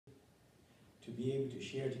to be able to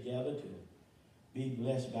share together, to be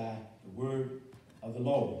blessed by the word of the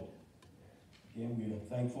Lord. Again, we are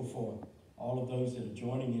thankful for all of those that are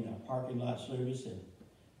joining in our parking lot service and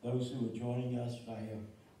those who are joining us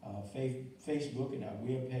via Facebook and our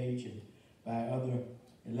webpage and by other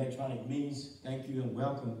electronic means. Thank you and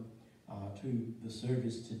welcome to the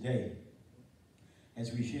service today.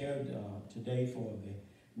 As we shared today for the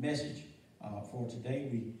message for today,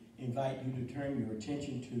 we invite you to turn your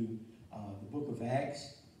attention to the book of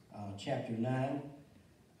Acts, chapter 9,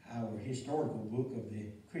 our historical book of the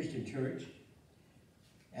Christian church.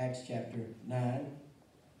 Acts chapter 9.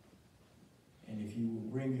 And if you will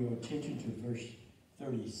bring your attention to verse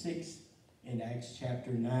 36 in Acts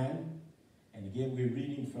chapter 9. And again, we're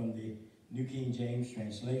reading from the New King James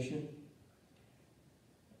translation.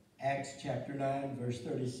 Acts chapter 9, verse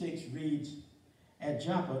 36 reads, "At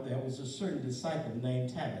Joppa there was a certain disciple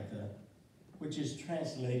named Tabitha, which is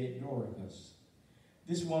translated Dorcas.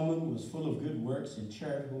 This woman was full of good works and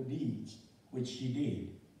charitable deeds, which she did.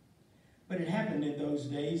 But it happened in those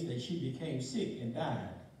days that she became sick and died.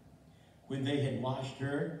 When they had washed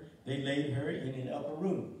her, they laid her in an upper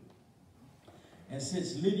room. And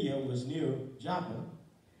since Lydia was near Joppa,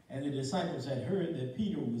 and the disciples had heard that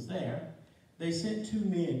Peter was there, they sent 2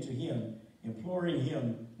 men to him, imploring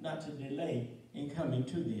him not to delay in coming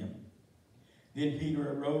to them. Then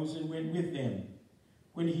Peter arose and went with them.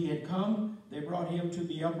 When he had come, they brought him to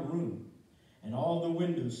the upper room, and all the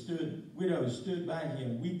widows stood by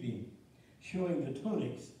him weeping, showing the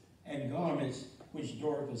tunics and garments which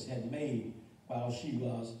Dorcas had made while she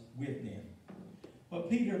was with them. But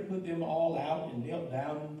Peter put them all out and knelt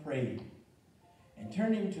down and prayed. And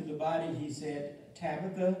turning to the body, he said,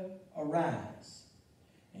 'Tabitha, arise.'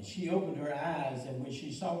 And she opened her eyes, and when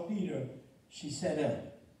she saw Peter, she sat up.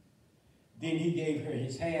 Then he gave her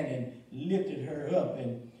his hand and lifted her up.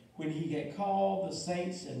 And when he had called the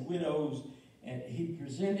saints and widows, and he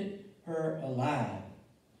presented her alive.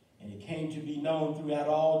 And it came to be known throughout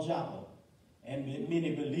all Joppa, and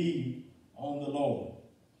many believed on the Lord.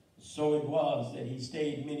 So it was that he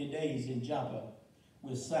stayed many days in Joppa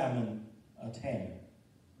with Simon a tanner."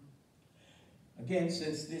 Again,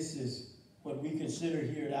 since this is what we consider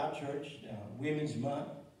here at our church, Women's Month,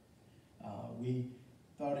 we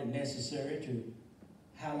thought it necessary to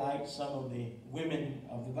highlight some of the women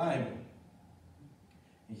of the Bible.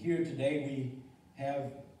 And here today we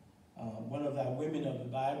have one of our women of the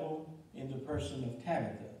Bible in the person of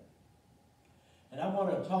Tabitha. And I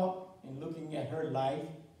want to talk, in looking at her life,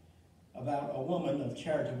 about a woman of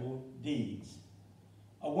charitable deeds.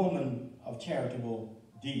 A woman of charitable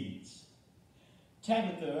deeds.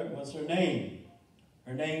 Tabitha was her name.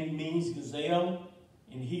 Her name means gazelle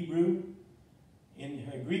in Hebrew. In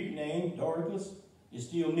her Greek name, Dorcas, it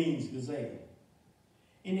still means gazelle.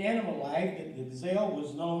 In animal life, the gazelle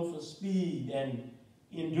was known for speed and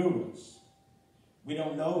endurance. We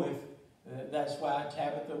don't know if that's why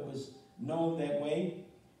Tabitha was known that way.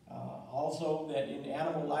 Also, that in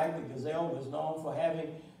animal life, the gazelle was known for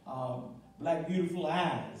having black, beautiful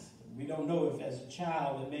eyes. We don't know if as a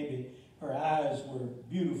child that maybe her eyes were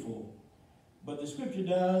beautiful. But the scripture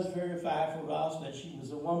does verify for us that she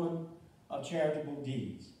was a woman of charitable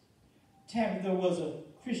deeds. Tabitha was a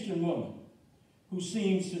Christian woman who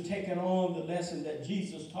seems to have taken on the lesson that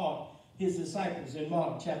Jesus taught his disciples in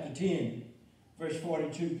Mark chapter 10, verse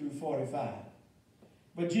 42 through 45.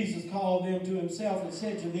 But Jesus called them to himself and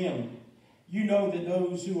said to them, "You know that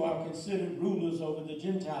those who are considered rulers over the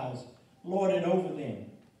Gentiles lord it over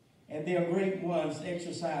them, and their great ones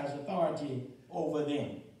exercise authority over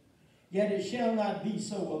them. Yet it shall not be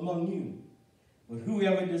so among you. But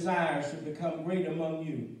whoever desires to become great among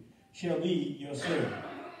you shall be your servant.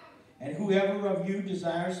 And whoever of you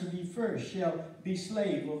desires to be first shall be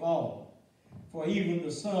slave of all. For even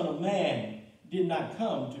the Son of Man did not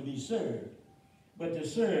come to be served, but to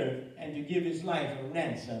serve and to give his life a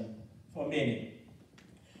ransom for many."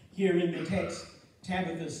 Here in the text,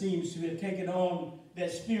 Tabitha seems to have taken on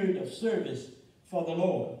that spirit of service for the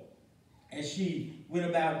Lord as she went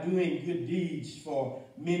about doing good deeds for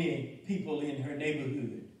many people in her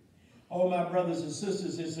neighborhood. Oh, my brothers and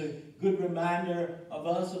sisters, it's a good reminder of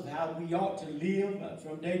us of how we ought to live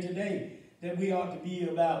from day to day, that we ought to be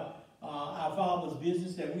about our Father's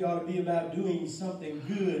business, that we ought to be about doing something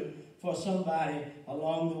good for somebody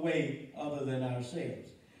along the way other than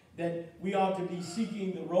ourselves. That we ought to be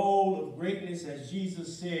seeking the role of greatness, as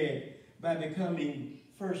Jesus said, by becoming,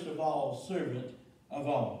 first of all, servant of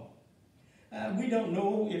all. We don't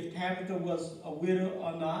know if Tabitha was a widow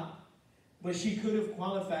or not, but she could have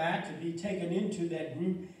qualified to be taken into that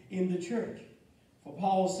group in the church. For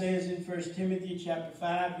Paul says in 1 Timothy chapter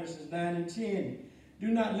 5, verses 9 and 10, do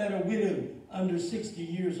not let a widow under 60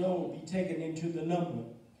 years old be taken into the number,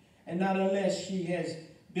 and not unless she has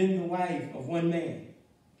been the wife of one man,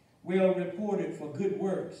 well reported for good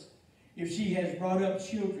works, if she has brought up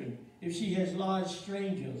children, if she has lodged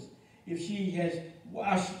strangers, if she has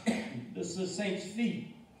washed the saints'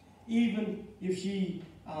 feet, even if she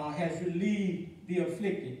has relieved the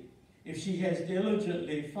afflicted, if she has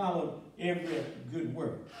diligently followed every good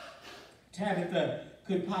work. Tabitha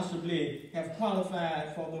could possibly have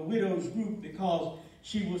qualified for the widows group because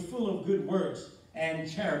she was full of good works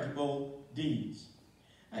and charitable deeds.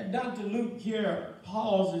 And Dr. Luke here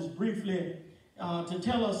pauses briefly to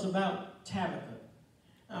tell us about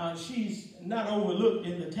Tabitha. She's not overlooked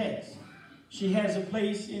in the text. She has a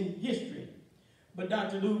place in history. But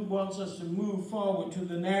Dr. Luke wants us to move forward to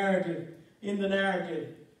the narrative,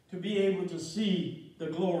 to be able to see the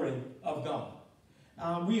glory of God.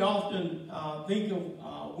 We often think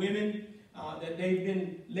of women that they've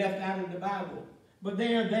been left out of the Bible. But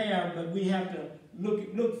they are there, but we have to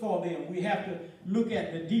look for them. We have to look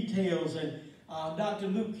at the details. And Dr.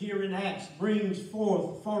 Luke here in Acts brings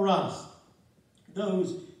forth for us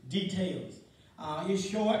those details. It's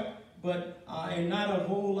short, but and not a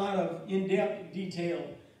whole lot of in-depth detail,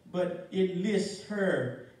 but it lists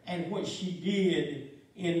her and what she did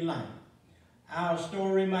in life. Our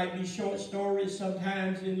story might be short stories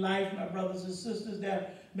sometimes in life, my brothers and sisters.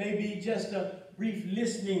 There may be just a brief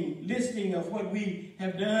listing of what we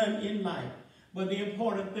have done in life. But the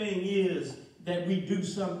important thing is that we do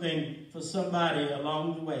something for somebody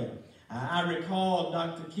along the way. I recall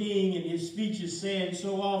Dr. King in his speeches saying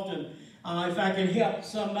so often, if I can help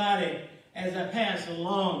somebody as I pass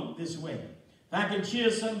along this way, if I can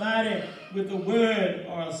cheer somebody with a word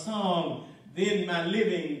or a song, then my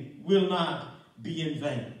living will not be in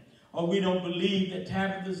vain. Or we don't believe that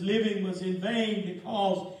Tabitha's living was in vain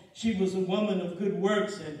because she was a woman of good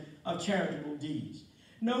works and of charitable deeds.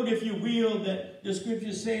 Note, if you will, that the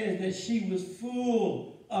scripture says that she was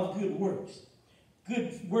full of good works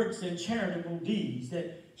and charitable deeds,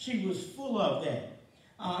 that she was full of that.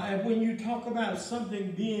 And when you talk about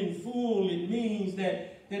something being full, it means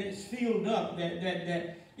that it's filled up,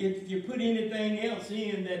 that if you put anything else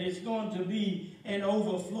in, that it's going to be an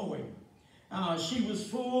overflowing. She was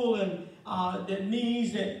full, and that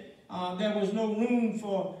means that there was no room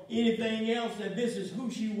for anything else, that this is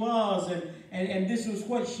who she was, and this was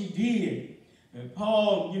what she did. And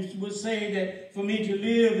Paul would say that for me to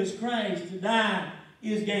live is Christ, to die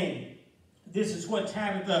is gain. This is what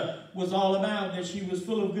Tabitha was all about, that she was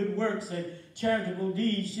full of good works and charitable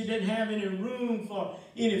deeds. She didn't have any room for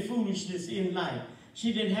any foolishness in life.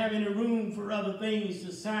 She didn't have any room for other things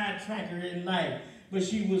to sidetrack her in life. But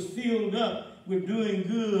she was filled up with doing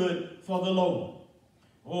good for the Lord.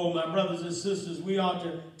 Oh, my brothers and sisters, we ought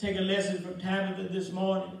to take a lesson from Tabitha this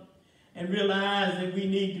morning and realize that we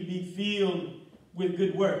need to be filled with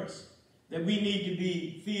good works, that we need to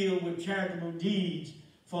be filled with charitable deeds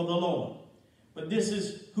for the Lord. But this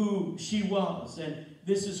is who she was, and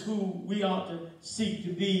this is who we ought to seek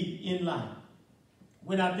to be in life.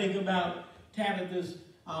 When I think about Tabitha's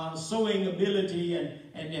sewing ability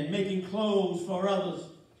and making clothes for others,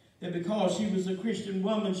 that because she was a Christian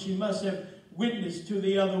woman, she must have witnessed to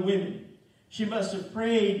the other women. She must have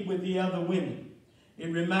prayed with the other women.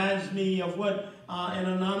 It reminds me of what an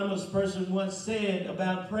anonymous person once said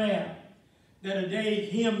about prayer, that a day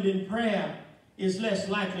hymned in prayer is less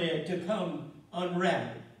likely to come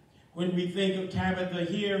unraveled. When we think of Tabitha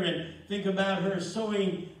here and think about her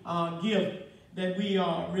sewing gift, that we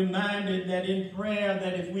are reminded that in prayer,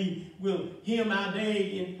 that if we will hymn our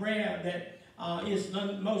day in prayer, that it's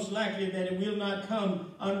most likely that it will not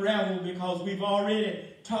come unraveled, because we've already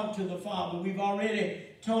talked to the Father. We've already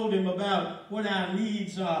told him about what our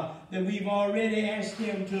needs are, that we've already asked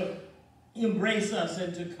him to embrace us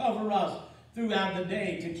and to cover us throughout the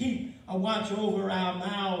day, to keep a watch over our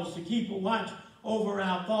mouths, to keep a watch over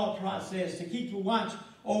our thought process, to keep a watch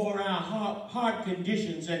over our heart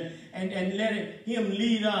conditions, and let him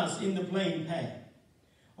lead us in the plain path.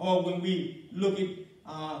 Or when we look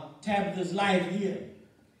at Tabitha's life here,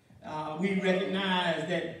 we recognize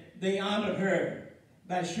that they honored her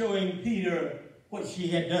by showing Peter what she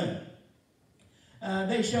had done.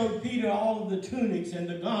 They showed Peter all of the tunics and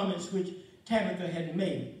the garments which Tabitha had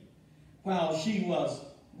made while she was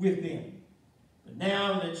with them. But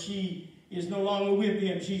now that she is no longer with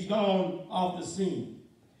them, she's gone off the scene.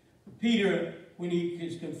 Peter, when he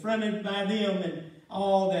is confronted by them and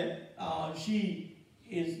all that,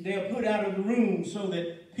 they're put out of the room so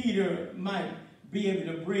that Peter might be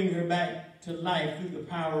able to bring her back to life through the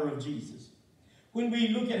power of Jesus. When we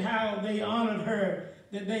look at how they honored her,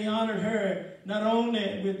 that they honored her not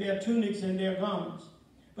only with their tunics and their garments,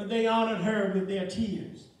 but they honored her with their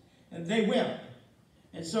tears. And they wept.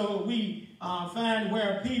 And so we find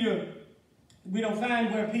where we don't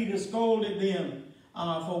find where Peter scolded them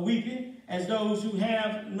for weeping as those who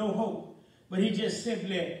have no hope. But he just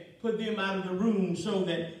simply put them out of the room so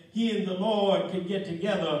that he and the Lord could get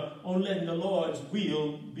together on letting the Lord's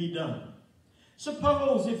will be done.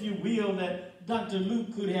 Suppose, if you will, that Dr.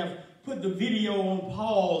 Luke could have put the video on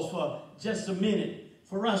pause for just a minute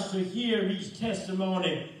for us to hear each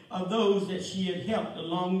testimony of those that she had helped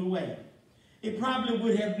along the way. It probably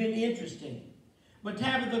would have been interesting. But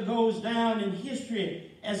Tabitha goes down in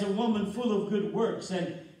history as a woman full of good works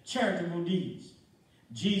and charitable deeds.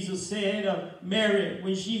 Jesus said of Mary,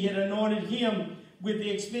 when she had anointed him with the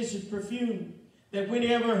expensive perfume, that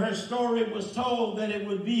whenever her story was told, that it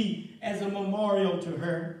would be as a memorial to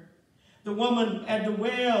her. The woman at the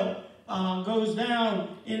well goes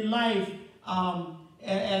down in life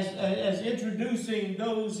as introducing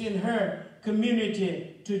those in her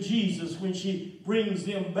community to Jesus when she brings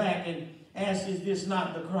them back and asks, is this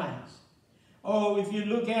not the Christ? Oh, if you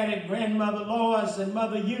look at it, Grandmother Lois and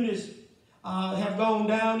Mother Eunice have gone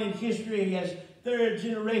down in history as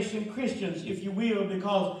third-generation Christians, if you will,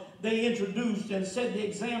 because they introduced and set the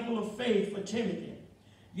example of faith for Timothy.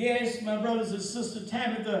 Yes, my brothers and sisters,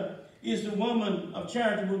 Tabitha is the woman of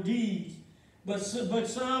charitable deeds. But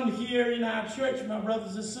some here in our church, my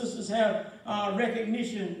brothers and sisters, have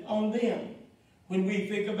recognition on them. When we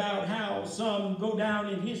think about how some go down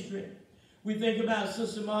in history, we think about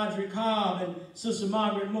Sister Marjorie Cobb and Sister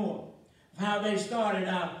Margaret Moore, how they started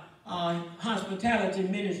our hospitality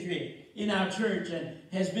ministry in our church and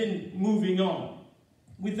has been moving on.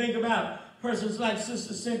 We think about persons like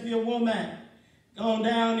Sister Cynthia Womack, gone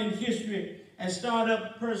down in history and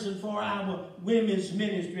startup person for our women's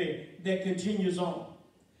ministry that continues on.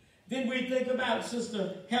 Then we think about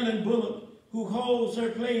Sister Helen Bullock, who holds her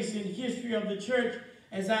place in history of the church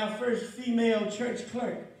as our first female church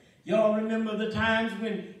clerk. Y'all remember the times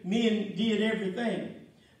when men did everything.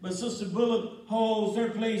 But Sister Bullock holds her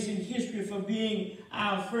place in history for being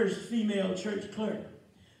our first female church clerk.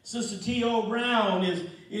 Sister T.O. Brown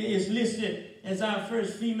is listed as our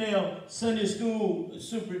first female Sunday school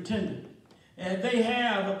superintendent. And they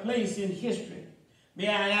have a place in history. May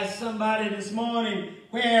I ask somebody this morning,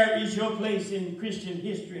 where is your place in Christian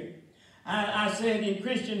history? I said in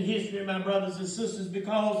Christian history, my brothers and sisters,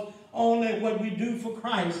 because only what we do for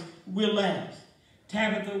Christ will last.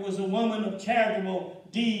 Tabitha was a woman of charitable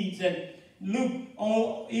deeds, and Luke,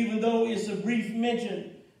 even though it's a brief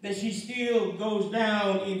mention, that she still goes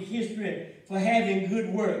down in history for having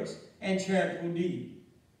good works and charitable deeds.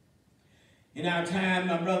 In our time,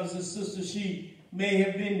 my brothers and sisters, she may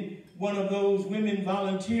have been one of those women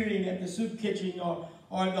volunteering at the soup kitchen or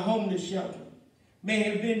at the homeless shelter. May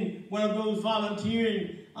have been one of those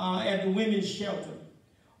volunteering at the women's shelter,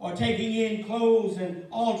 or taking in clothes and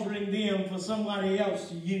altering them for somebody else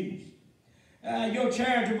to use. Your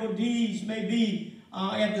charitable deeds may be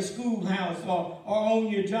at the schoolhouse or on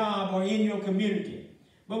your job or in your community.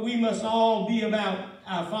 But we must all be about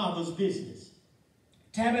our Father's business.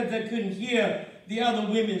 Tabitha couldn't hear the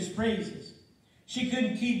other women's praises. She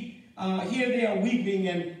couldn't hear their weeping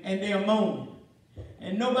and their moaning.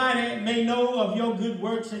 And nobody may know of your good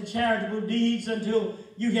works and charitable deeds until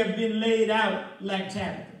you have been laid out like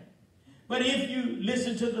Tabitha. But if you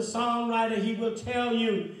listen to the songwriter, he will tell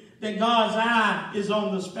you that God's eye is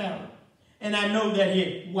on the sparrow, and I know that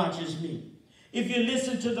he watches me. If you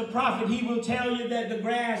listen to the prophet, he will tell you that the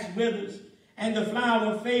grass withers and the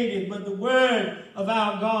flower fadeth, but the word of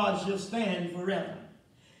our God shall stand forever.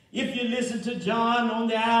 If you listen to John on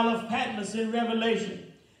the Isle of Patmos in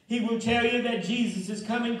Revelation, he will tell you that Jesus is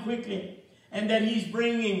coming quickly and that he's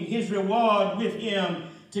bringing his reward with him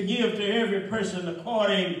to give to every person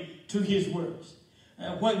according to his works.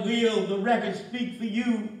 What will the record speak for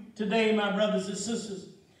you today, my brothers and sisters,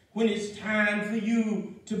 when it's time for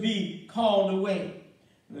you to be called away?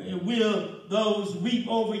 Will those weep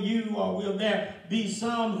over you, or will there be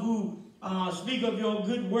some who speak of your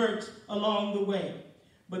good works along the way?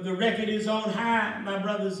 But the record is on high, my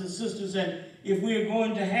brothers and sisters, and if we're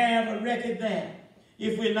going to have a record there,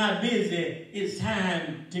 if we're not busy, it's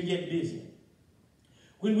time to get busy.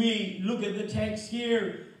 When we look at the text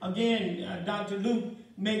here, again, Dr. Luke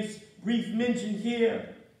makes brief mention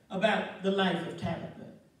here about the life of Tabitha,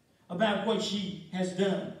 about what she has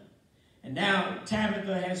done. And now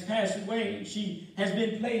Tabitha has passed away. She has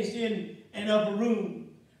been placed in an upper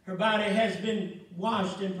room. Her body has been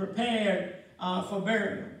washed and prepared for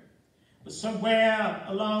burial. But somewhere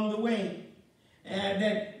along the way,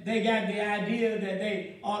 that they got the idea that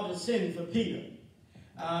they ought to send for Peter.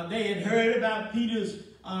 They had heard about Peter's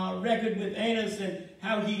record with Aeneas and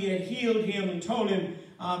how he had healed him and told him,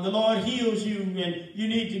 the Lord heals you and you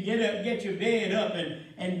need to get up, get your bed up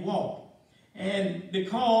and walk. And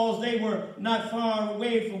because they were not far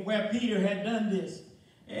away from where Peter had done this,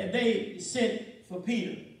 they sent for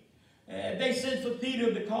Peter. They sent for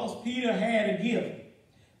Peter because Peter had a gift.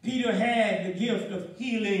 Peter had the gift of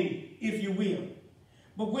healing, if you will.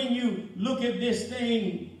 But when you look at this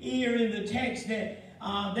thing here in the text, that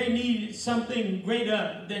they needed something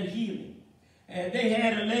greater than healing. They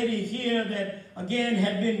had a lady here that, again,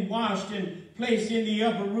 had been washed and placed in the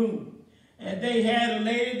upper room. They had a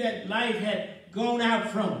lady that life had gone out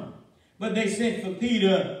from, but they sent for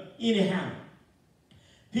Peter anyhow.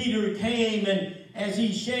 Peter came, and as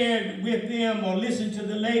he shared with them or listened to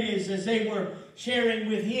the ladies as they were sharing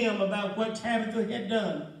with him about what Tabitha had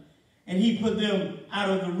done, and he put them out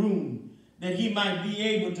of the room that he might be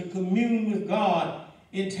able to commune with God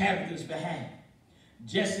in Tabitha's behalf.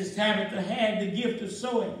 Just as Tabitha had the gift of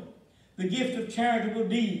sewing, the gift of charitable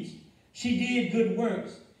deeds, she did good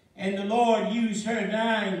works, and the Lord used her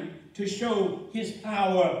dying to show his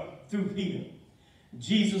power through Peter.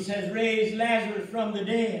 Jesus has raised Lazarus from the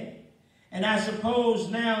dead. And I suppose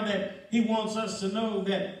now that he wants us to know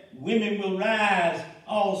that women will rise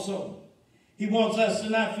also. He wants us to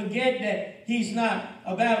not forget that he's not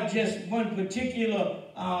about just one particular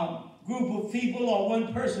group of people or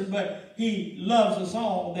one person, but he loves us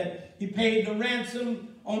all, that he paid the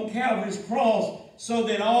ransom on Calvary's cross so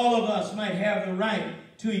that all of us might have the right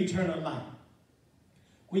to eternal life.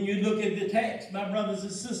 When you look at the text, my brothers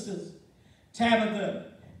and sisters,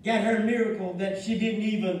 Tabitha got her miracle that she didn't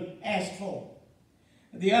even ask for.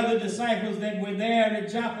 The other disciples that were there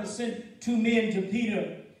at Joppa sent 2 men to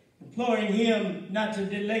Peter, imploring him not to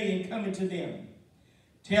delay in coming to them.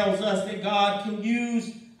 Tells us that God can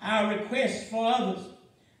use our requests for others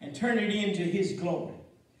and turn it into his glory.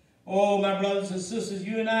 Oh, my brothers and sisters,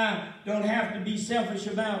 you and I don't have to be selfish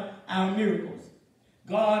about our miracles.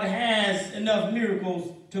 God has enough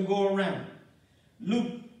miracles to go around.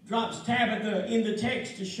 Luke drops Tabitha in the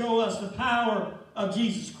text to show us the power of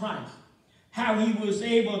Jesus Christ, how he was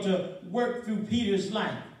able to work through Peter's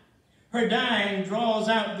life. Her dying draws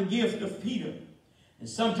out the gift of Peter. And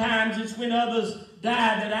sometimes it's when others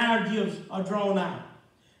die that our gifts are drawn out.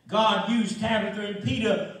 God used Tabitha and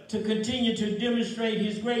Peter to continue to demonstrate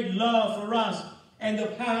his great love for us and the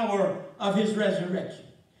power of his resurrection.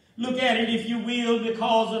 Look at it, if you will,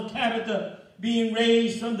 because of Tabitha being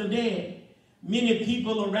raised from the dead. Many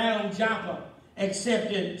people around Joppa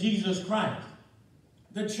accepted Jesus Christ.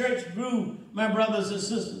 The church grew, my brothers and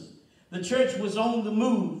sisters. The church was on the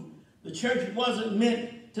move. The church wasn't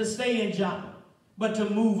meant to stay in Joppa, but to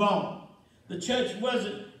move on. The church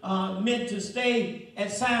wasn't meant to stay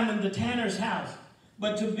at Simon the tanner's house,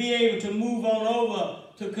 but to be able to move on over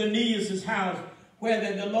to Cornelius' house,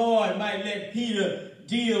 where the Lord might let Peter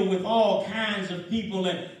deal with all kinds of people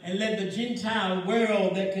and let the Gentile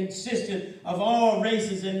world that consisted of all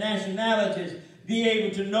races and nationalities be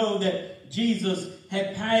able to know that Jesus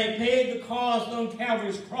had paid the cost on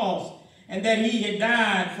Calvary's cross and that he had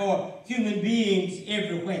died for human beings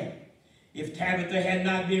everywhere. If Tabitha had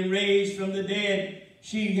not been raised from the dead,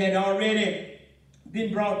 she had already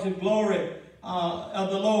been brought to glory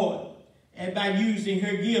of the Lord, and by using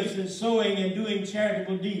her gifts and sewing and doing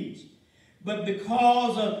charitable deeds. But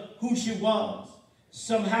because of who she was,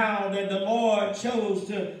 somehow that the Lord chose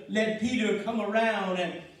to let Peter come around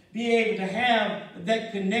and be able to have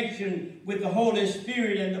that connection with the Holy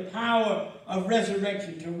Spirit and the power of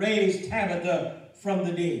resurrection to raise Tabitha from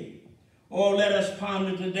the dead. Oh, let us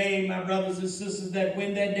ponder today, my brothers and sisters, that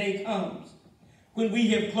when that day comes, when we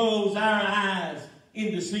have closed our eyes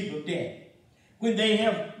in the sleep of death, when they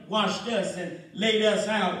have washed us and laid us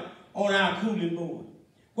out on our cooling board,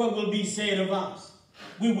 what will be said of us?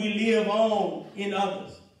 Will we live on in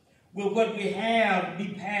others? Will what we have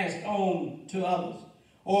be passed on to others?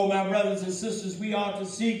 Oh, my brothers and sisters, we ought to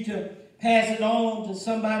seek to pass it on to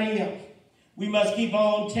somebody else. We must keep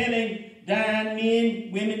on telling dying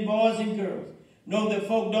men, women, boys, and girls. Know that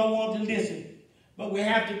folk don't want to listen. But we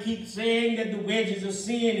have to keep saying that the wages of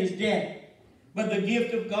sin is death, but the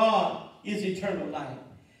gift of God is eternal life.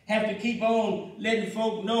 Have to keep on letting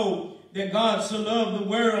folk know that God so loved the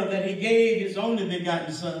world that he gave his only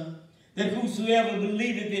begotten Son, that whosoever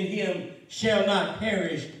believeth in him shall not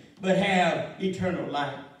perish, but have eternal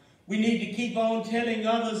life. We need to keep on telling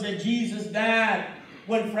others that Jesus died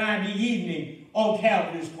one Friday evening on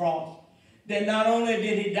Calvary's cross. That not only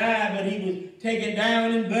did he die, but he was taken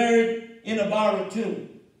down and buried in a borrowed tomb.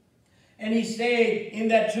 and he stayed in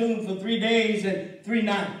that tomb for 3 days and 3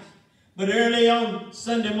 nights. But early on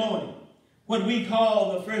Sunday morning, what we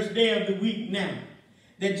call the first day of the week now,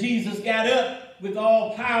 that Jesus got up with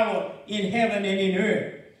all power in heaven and in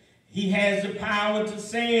earth. He has the power to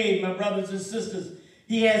save, my brothers and sisters.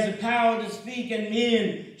 He has the power to speak, and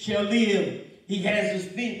men shall live. He has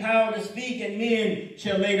the power to speak, and men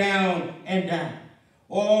shall lay down and die.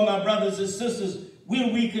 Oh, my brothers and sisters,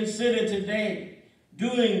 will we consider today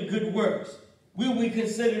doing good works? Will we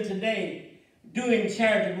consider today doing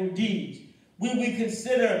charitable deeds? Will we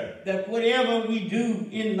consider that whatever we do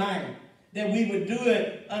in life, that we would do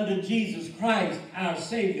it under Jesus Christ, our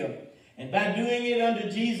Savior? And by doing it under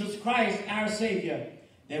Jesus Christ, our Savior,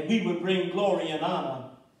 that we would bring glory and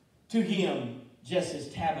honor to him, just as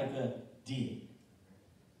Tabitha did.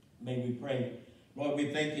 May we pray. Lord,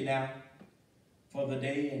 we thank you now for the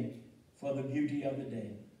day and for the beauty of the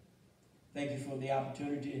day. Thank you for the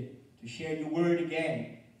opportunity to share your word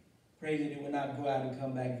again. Pray that it would not go out and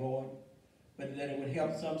come back void, but that it would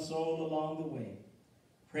help some soul along the way.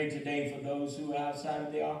 Pray today for those who are outside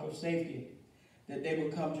of the ark of safety, that they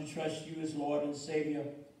will come to trust you as Lord and Savior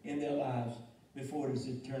in their lives before it is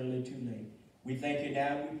eternally too late. We thank you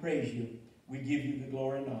now, we praise you, we give you the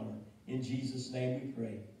glory and honor. In Jesus' name we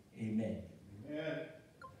pray. Amen. Amen.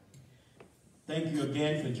 Thank you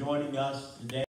again for joining us today.